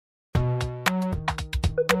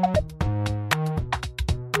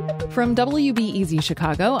From WBEZ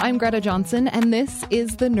Chicago, I'm Greta Johnson, and this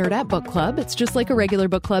is the Nerdette Book Club. It's just like a regular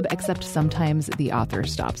book club, except sometimes the author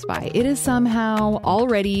stops by. It is somehow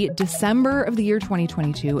already December of the year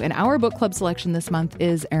 2022, and our book club selection this month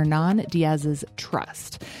is Hernan Diaz's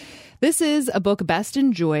Trust. This is a book best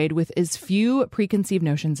enjoyed with as few preconceived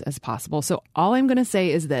notions as possible. So all I'm going to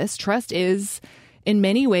say is this: Trust is, in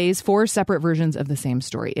many ways, four separate versions of the same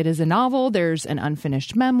story. It is a novel, there's an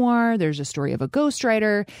unfinished memoir, there's a story of a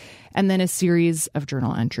ghostwriter, and then a series of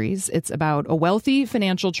journal entries. It's about a wealthy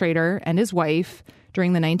financial trader and his wife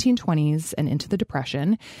during the 1920s and into the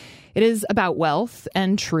Depression. It is about wealth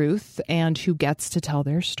and truth and who gets to tell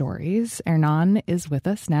their stories. Hernan is with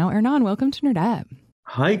us now. Hernan, welcome to Nerdette.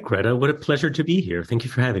 Hi, Greta. What a pleasure to be here. Thank you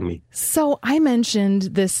for having me. So I mentioned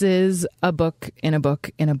this is a book in a book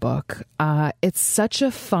in a book. It's such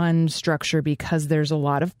a fun structure because there's a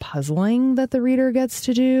lot of puzzling that the reader gets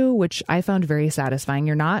to do, which I found very satisfying.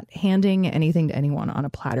 You're not handing anything to anyone on a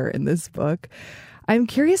platter in this book. I'm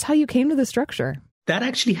curious how you came to the structure. That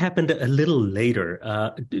actually happened a little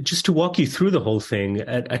later. Just to walk you through the whole thing,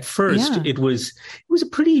 at first, It was a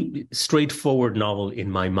pretty straightforward novel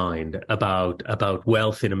in my mind about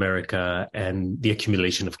wealth in America and the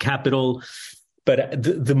accumulation of capital. But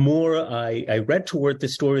the more I read toward the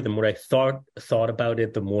story, the more I thought about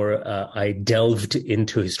it, the more I delved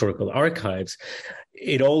into historical archives.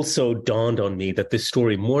 It also dawned on me that this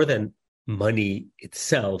story, more than money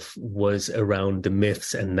itself, was around the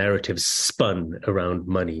myths and narratives spun around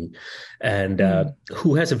money and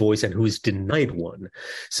who has a voice and who is denied one.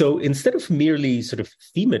 So instead of merely sort of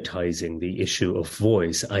thematizing the issue of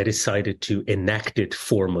voice, I decided to enact it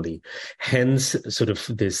formally. Hence sort of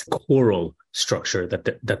this choral structure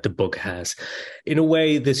that the book has. In a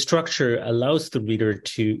way, the structure allows the reader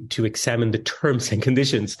to examine the terms and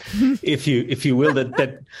conditions, if you will,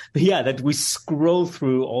 that we scroll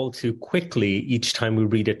through all too quickly each time we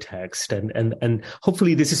read a text. And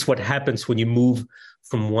hopefully this is what happens when you move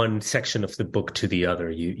from one section of the book to the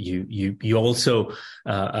other. You also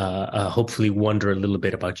hopefully wonder a little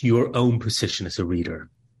bit about your own position as a reader.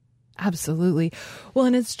 Absolutely. Well,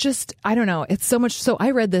 and it's just, I don't know, it's so much. So I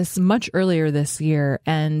read this much earlier this year,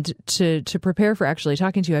 and to prepare for actually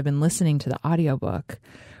talking to you, I've been listening to the audiobook,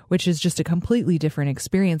 which is just a completely different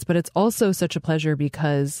experience. But it's also such a pleasure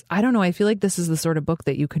because, I don't know, I feel like this is the sort of book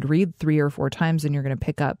that you could read 3 or 4 times and you're going to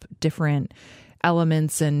pick up different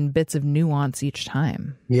elements and bits of nuance each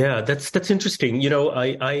time. Yeah, that's interesting. You know,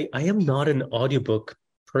 I am not an audiobook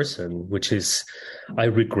person, which is, I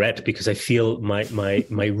regret, because I feel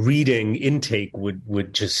my reading intake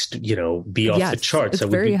would just, be off the charts. It's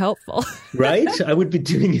very helpful. Right? I would be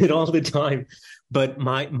doing it all the time. But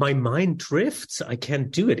my mind drifts. I can't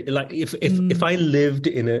do it. Like if I lived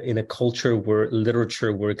in a culture where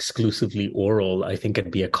literature were exclusively oral, I think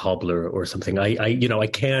I'd be a cobbler or something. I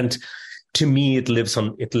can't. To me, it lives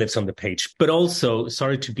on the page. But also,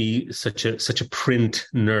 sorry to be such a print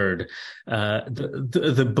nerd.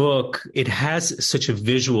 The book, it has such a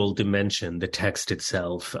visual dimension. The text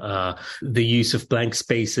itself, the use of blank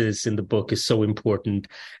spaces in the book is so important.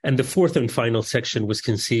 And the fourth and final section was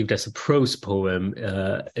conceived as a prose poem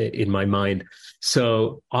in my mind.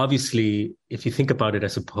 So obviously, if you think about it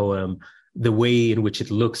as a poem, the way in which it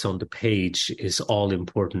looks on the page is all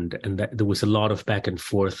important. And that there was a lot of back and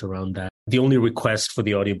forth around that. The only request for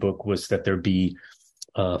the audiobook was that there be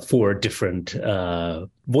 4 different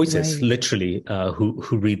voices, right, literally,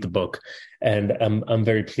 who read the book. And I'm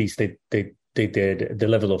very pleased they did. The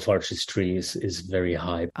level of artistry is very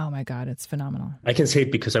high. Oh my God, it's phenomenal. I can say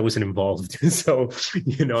it because I wasn't involved. So,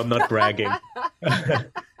 I'm not bragging.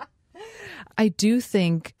 I do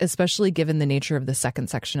think, especially given the nature of the second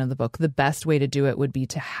section of the book, the best way to do it would be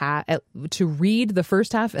to read the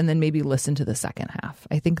first half and then maybe listen to the second half.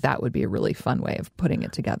 I think that would be a really fun way of putting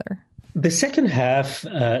it together. The second half,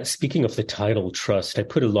 speaking of the title, Trust, I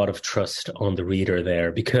put a lot of trust on the reader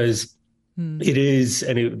there because it is,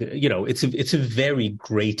 and it's a very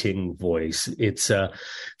grating voice. It's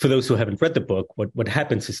for those who haven't read the book, what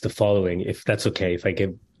happens is the following. If that's okay, if I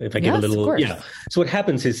give a little, yeah. So what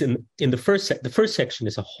happens is in the first section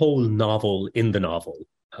is a whole novel in the novel,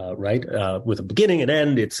 right? With a beginning and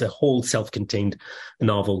end. It's a whole self-contained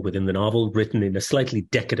novel within the novel, written in a slightly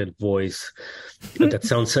decadent voice that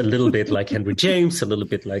sounds a little bit like Henry James, a little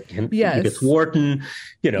bit like Edith Wharton,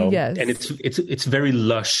 Yes. And it's very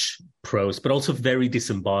lush prose, but also very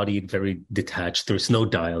disembodied, very detached. There's no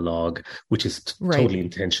dialogue, which is totally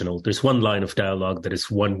intentional. There's one line of dialogue that is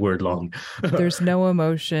one word long. There's no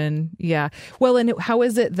emotion. Yeah. Well, and how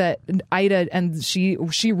is it that Ida, and she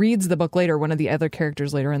reads the book later, one of the other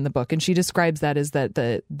characters later in the book, and she describes that as that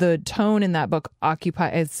the tone in that book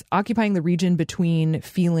occupying the region between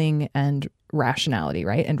feeling and rationality,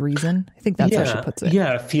 right? And reason. I think that's how she puts it.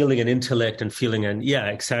 Yeah, feeling and intellect and feeling and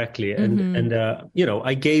exactly. And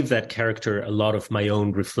I gave that character a lot of my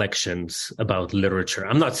own reflections about literature.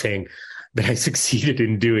 I'm not saying that I succeeded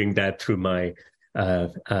in doing that through my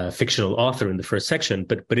fictional author in the first section,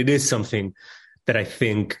 but it is something that I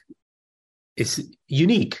think is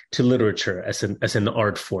unique to literature as an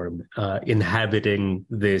art form, inhabiting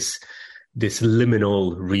this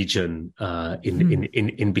liminal region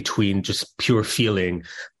in between just pure feeling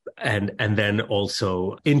and then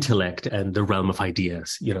also intellect and the realm of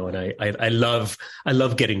ideas, and I love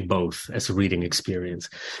getting both as a reading experience.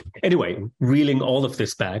 Anyway, reeling all of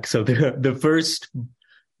this back, so the first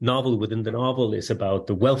novel within the novel is about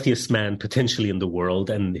the wealthiest man potentially in the world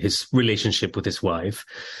and his relationship with his wife,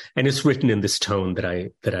 and it's written in this tone that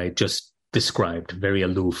I just described, very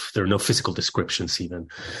aloof. There are no physical descriptions even.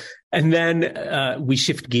 And then we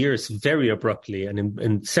shift gears very abruptly. And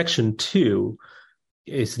in section 2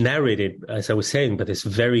 is narrated, as I was saying, by this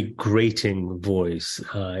very grating voice.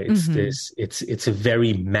 It's a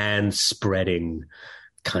very man-spreading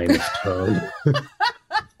kind of tone.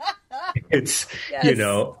 It's,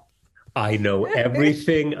 I know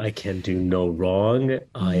everything. I can do no wrong.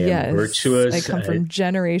 I am virtuous. I come from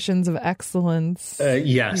generations of excellence. I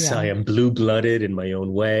am blue-blooded in my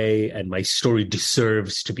own way, and my story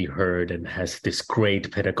deserves to be heard and has this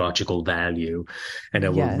great pedagogical value, and I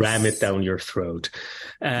will ram it down your throat.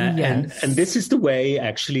 And this is the way,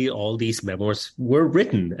 actually, all these memoirs were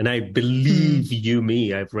written. And I believe you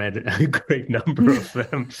me, I've read a great number of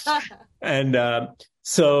them. And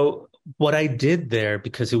so what I did there,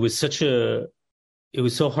 because it was so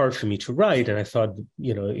hard for me to write, and I thought,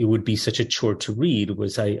 it would be such a chore to read,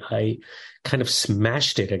 was I kind of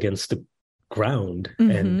smashed it against the ground.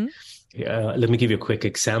 And let me give you a quick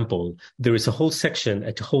example. There is a whole section,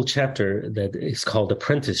 a whole chapter that is called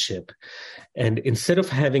Apprenticeship. And instead of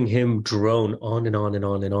having him drone on and on and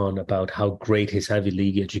on and on about how great his Ivy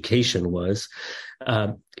League education was,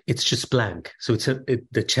 it's just blank. So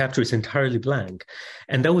the chapter is entirely blank.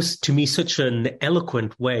 And that was, to me, such an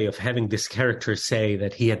eloquent way of having this character say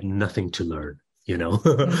that he had nothing to learn,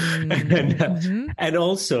 and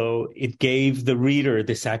also it gave the reader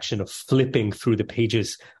this action of flipping through the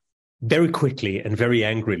pages very quickly and very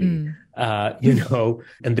angrily, and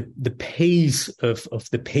the pace of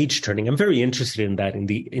the page turning. I'm very interested in that, in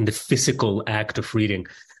the physical act of reading.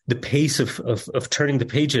 The pace of turning the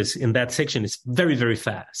pages in that section is very, very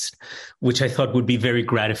fast, which I thought would be very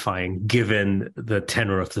gratifying given the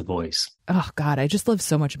tenor of the voice. Oh, God, I just love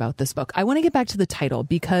so much about this book. I want to get back to the title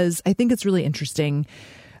because I think it's really interesting.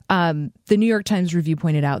 The New York Times Review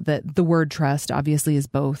pointed out that the word trust obviously is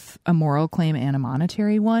both a moral claim and a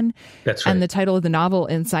monetary one. That's right. And the title of the novel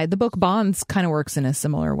inside the book, Bonds, kind of works in a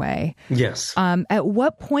similar way. Yes. At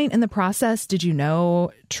what point in the process did you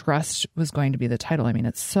know trust was going to be the title? I mean,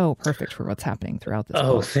 it's so perfect for what's happening throughout this book.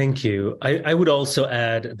 Oh, thank you. I would also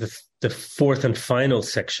add the fourth and final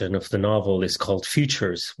section of the novel is called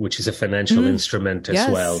Futures, which is a financial instrument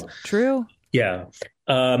as well. True. Yeah.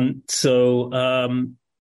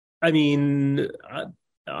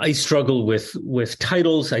 I struggle with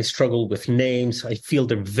titles. I struggle with names. I feel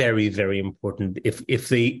they're very, very important. If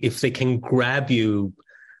they can grab you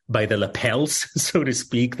by the lapels, so to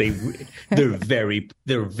speak, they're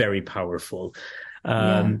very powerful.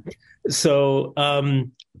 So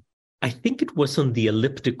I think it was on the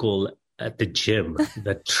elliptical at the gym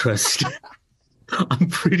that trust. I'm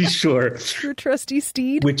pretty sure. Your trusty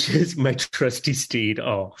steed? Which is my trusty steed.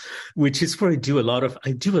 Which is where I do a lot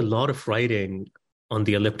of writing on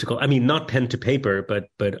the elliptical. I mean, not pen to paper, but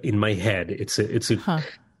in my head. It's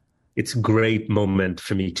a great moment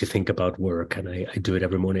for me to think about work, and I do it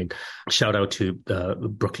every morning. Shout out to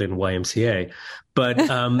Brooklyn YMCA. But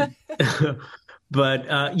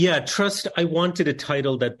trust. I wanted a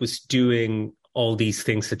title that was doing all these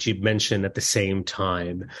things that you mentioned at the same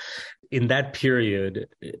time. In that period,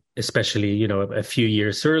 especially, a few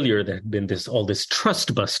years earlier, there had been all this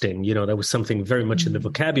trust busting, that was something very much in the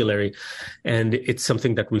vocabulary. And it's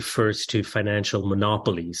something that refers to financial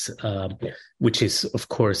monopolies, which is, of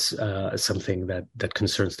course, something that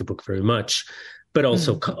concerns the book very much. but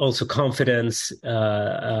also also confidence,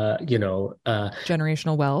 generational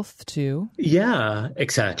wealth too. Yeah,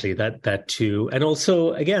 exactly. That too, and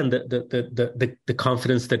also again the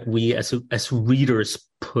confidence that we as readers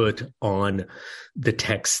put on the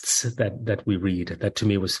texts that we read. That to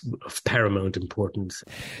me was of paramount importance.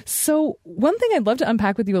 So one thing I'd love to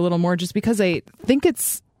unpack with you a little more, just because I think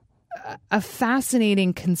it's a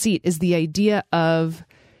fascinating conceit, is the idea of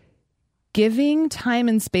giving time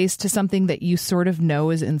and space to something that you sort of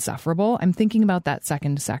know is insufferable. I'm thinking about that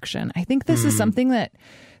second section. I think this is something that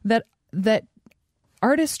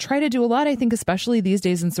artists try to do a lot, I think, especially these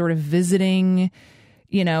days, in sort of visiting,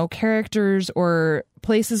 characters or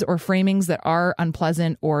places or framings that are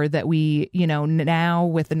unpleasant, or that we, now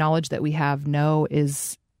with the knowledge that we have, know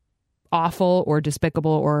is awful or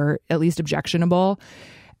despicable or at least objectionable.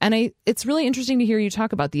 And it's really interesting to hear you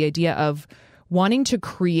talk about the idea of wanting to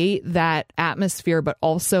create that atmosphere, but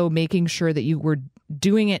also making sure that you were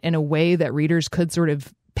doing it in a way that readers could sort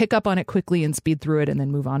of pick up on it quickly and speed through it and then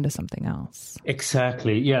move on to something else.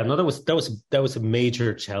 Exactly. Yeah. No, that was a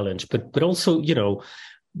major challenge. But also,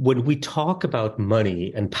 when we talk about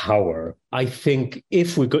money and power, I think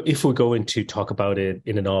if we're going to talk about it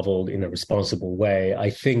in a novel in a responsible way, I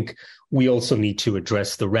think we also need to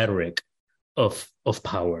address the rhetoric of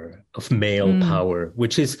power, of male power,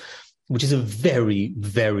 which is a very,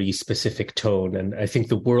 very specific tone. And I think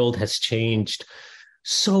the world has changed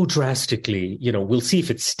so drastically. We'll see if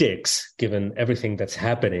it sticks, given everything that's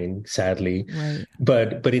happening, sadly. Right.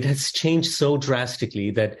 But it has changed so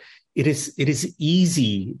drastically that it is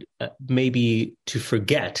easy maybe to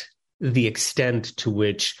forget the extent to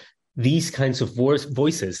which these kinds of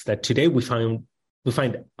voices that today we find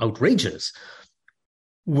outrageous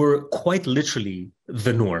were quite literally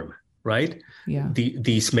the norm. Right? Yeah.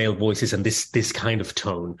 These male voices and this kind of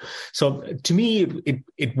tone. So to me,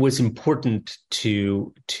 it was important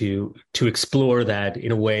to explore that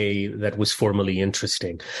in a way that was formally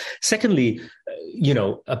interesting. Secondly,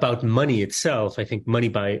 about money itself, I think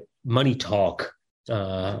money talk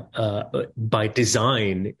by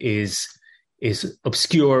design is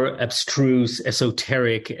obscure, abstruse,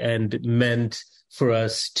 esoteric, and meant for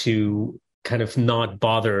us to kind of not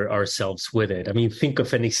bother ourselves with it. I mean, think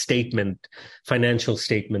of any financial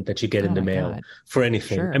statement that you get in the mail for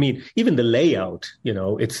anything. Sure. I mean, even the layout,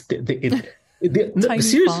 it's tiny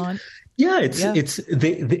font. Yeah, these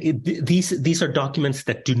are documents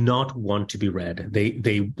that do not want to be read.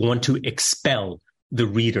 They want to expel the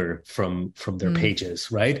reader from their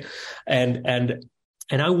pages, right? And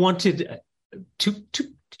I wanted to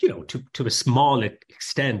a small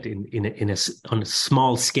extent on a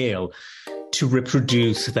small scale to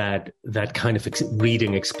reproduce that kind of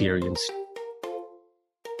reading experience.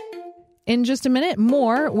 In just a minute,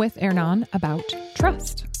 more with Ernan about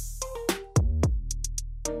trust.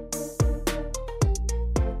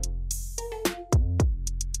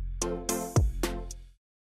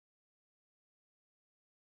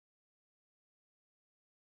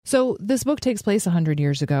 So this book takes place 100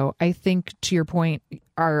 years ago. I think, to your point,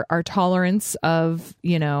 our tolerance of,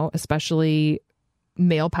 especially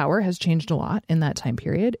male power has changed a lot in that time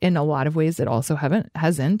period. In a lot of ways, it also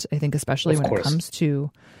hasn't. I think, especially when it comes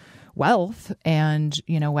to wealth and,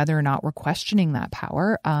 whether or not we're questioning that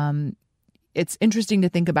power. It's interesting to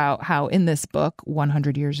think about how in this book,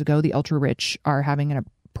 100 years ago, the ultra rich are having a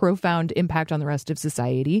profound impact on the rest of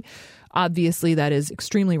society. Obviously, that is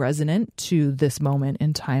extremely resonant to this moment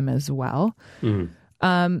in time as well.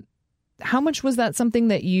 How much was that something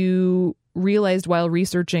that you realized while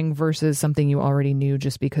researching versus something you already knew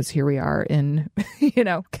just because here we are in,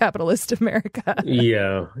 capitalist America?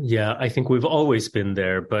 Yeah. I think we've always been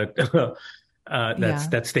there, but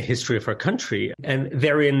that's the history of our country. And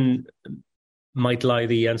therein might lie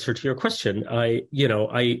the answer to your question.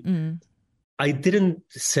 I didn't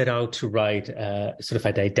set out to write sort of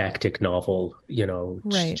a didactic novel,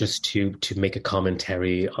 just to make a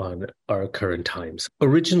commentary on our current times.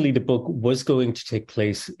 Originally, the book was going to take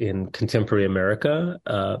place in contemporary America,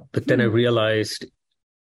 but then I realized,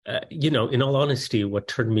 in all honesty, what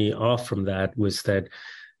turned me off from that was that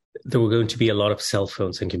there were going to be a lot of cell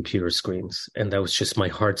phones and computer screens, and that was just, my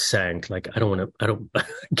heart sank. Like, I don't want to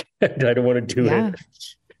do it.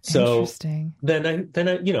 So then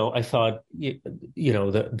I thought,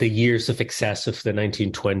 the years of excess of the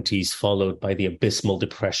 1920s, followed by the abysmal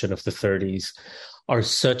depression of the 30s, are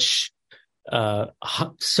such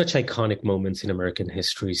iconic moments in American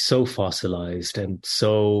history, so fossilized and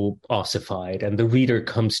so ossified, and the reader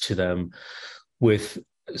comes to them with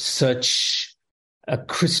such a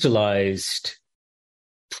crystallized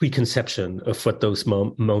preconception of what those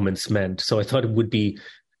moments meant. So I thought it would be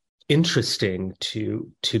interesting to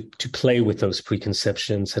play with those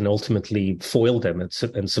preconceptions and ultimately foil them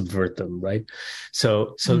and subvert them, right?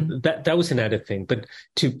 So that was an added thing. But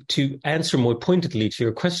to answer more pointedly to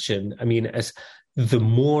your question, I mean, as the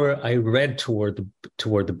more I read toward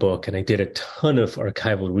the book, and I did a ton of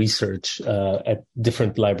archival research at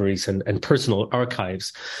different libraries and personal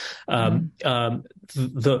archives,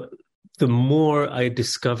 the more I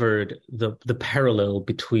discovered the parallel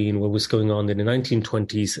between what was going on in the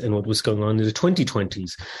 1920s and what was going on in the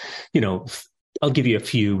 2020s. You know, I'll give you a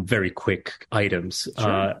few very quick items,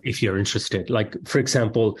 sure, if you're interested. Like, for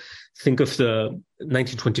example, think of the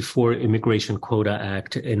 1924 Immigration Quota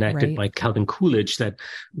Act enacted by Calvin Coolidge that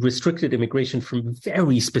restricted immigration from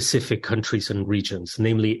very specific countries and regions,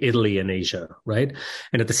 namely Italy and Asia, right?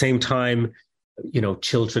 And at the same time, you know,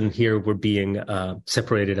 children here were being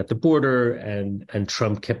separated at the border, and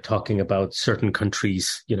Trump kept talking about certain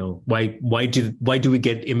countries. You know, why do we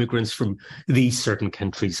get immigrants from these certain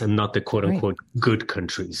countries and not the quote unquote good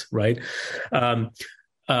countries, right?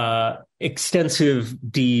 Extensive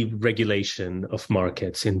deregulation of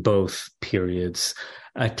markets in both periods.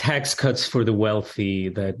 Tax cuts for the wealthy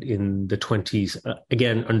that in the 20s,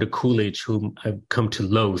 again, under Coolidge, whom I've come to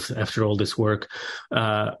loathe after all this work,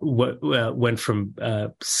 went from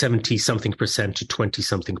 70-something% to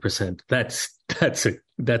 20-something%.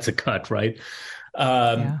 That's a cut, right?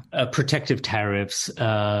 Protective tariffs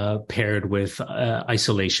paired with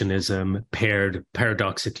isolationism, paired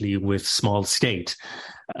paradoxically with small state.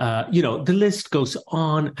 You know, the list goes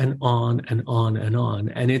on and on and on and on.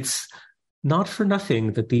 And it's not for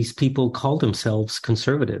nothing that these people call themselves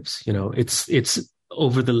conservatives. You know, it's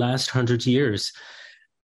over the last 100 years.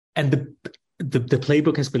 And the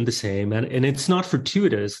playbook has been the same. And it's not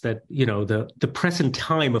fortuitous that, you know, the present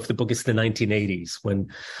time of the book is the 1980s, when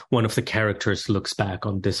one of the characters looks back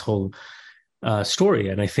on this whole story.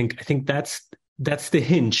 And I think that's the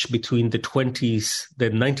hinge between the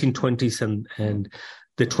 1920s and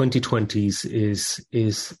the 2020s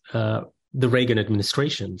is the Reagan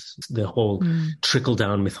administrations, the whole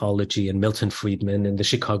trickle-down mythology and Milton Friedman and the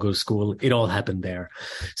Chicago School. It all happened there.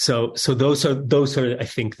 So those are I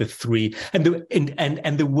think the three. And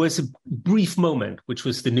there was a brief moment, which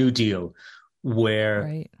was the New Deal,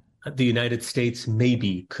 where the United States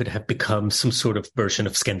maybe could have become some sort of version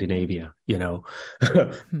of Scandinavia, you know,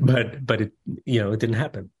 but it, you know, it didn't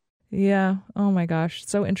happen. Yeah. Oh my gosh.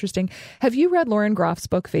 So interesting. Have you read Lauren Groff's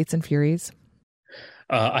book, Fates and Furies?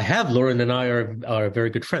 I have. Lauren and I are very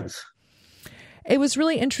good friends. It was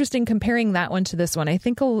really interesting comparing that one to this one. I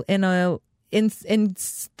think in the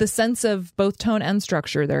sense of both tone and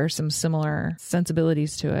structure, there are some similar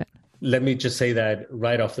sensibilities to it. Let me just say that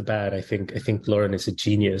right off the bat, I think Lauren is a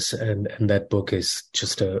genius, and that book is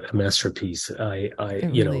just a masterpiece. It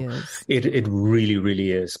really,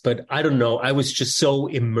 really is. But I don't know. I was just so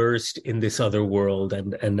immersed in this other world,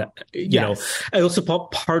 and you know, I also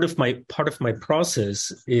part of my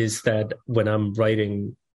process is that when I'm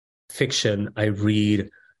writing fiction, I read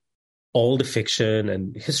all the fiction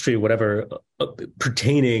and history, whatever,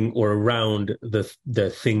 pertaining or around the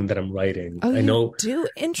thing that I'm writing. Oh, I know. You do?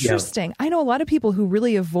 Interesting. Yeah. I know a lot of people who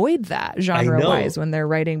really avoid that genre-wise when they're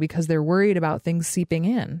writing because they're worried about things seeping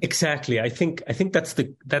in. Exactly. I think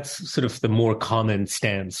that's sort of the more common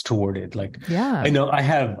stance toward it. Like, I know I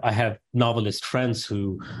have novelist friends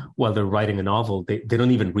who, while they're writing a novel, they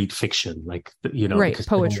don't even read fiction, like, you know, right,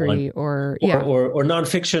 poetry or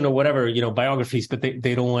nonfiction or whatever, you know, biographies, but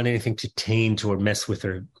they don't want anything to taint or mess with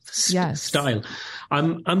their style.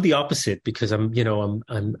 I'm the opposite, because I'm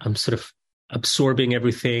sort of absorbing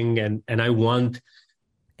everything, and I want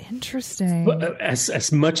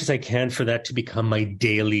as much as I can for that to become my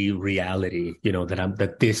daily reality, you know,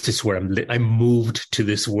 that this is where I'm moved to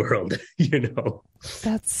this world, you know.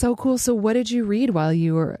 That's so cool. So what did you read while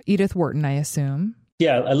you were Edith Wharton, I assume?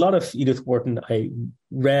 Yeah, a lot of Edith Wharton I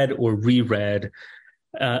read or reread.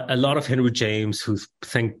 A lot of Henry James, who,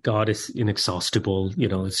 thank God, is inexhaustible. You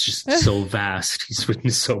know, it's just so vast. He's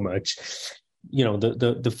written so much. You know,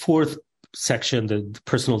 the fourth section, the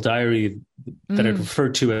personal diary that I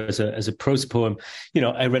referred to as a prose poem. You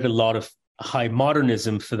know, I read a lot of high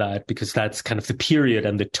modernism for that, because that's kind of the period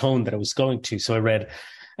and the tone that I was going to. So I read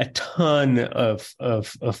a ton of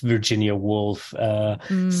Virginia Woolf,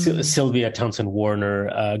 Sylvia Townsend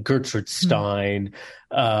Warner, Gertrude Stein,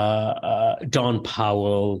 Dawn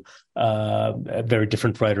Powell, a very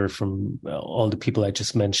different writer from all the people I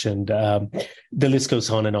just mentioned. The list goes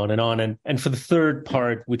on and on and on. And for the third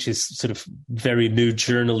part, which is sort of very new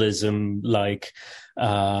journalism, like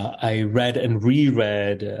I read and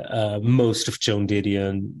reread most of Joan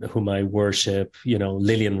Didion, whom I worship,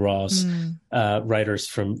 Lillian Ross, writers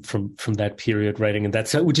from that period writing, and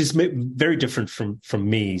that's which is very different from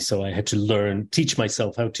me. So I had to teach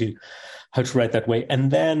myself how to write that way. And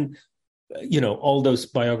then, all those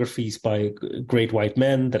biographies by great white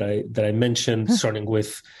men that I mentioned, starting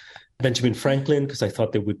with Benjamin Franklin, because I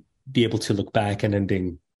thought they would be able to look back, and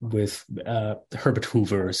ending with Herbert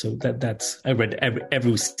Hoover. So I read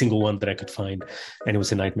every single one that I could find, and it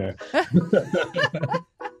was a nightmare.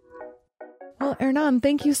 Well, Hernan,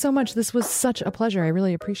 thank you so much. This was such a pleasure. I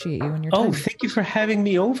really appreciate you and your time. Oh, thank you for having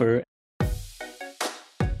me over.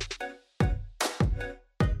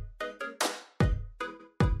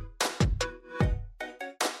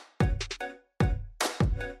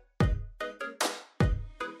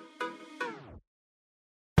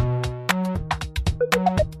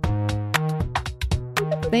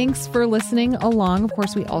 Thanks for listening along. Of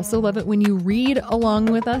course, we also love it when you read along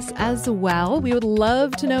with us as well. We would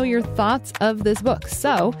love to know your thoughts of this book.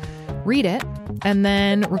 So read it and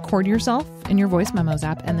then record yourself in your voice memos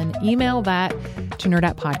app and then email that to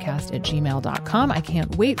nerdatpodcast@gmail.com. I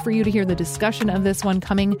can't wait for you to hear the discussion of this one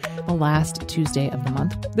coming the last Tuesday of the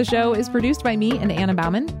month. The show is produced by me and Anna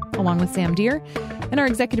Bauman, along with Sam Deer, and our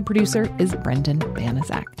executive producer is Brendan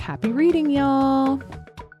Banaszak. Happy reading, y'all.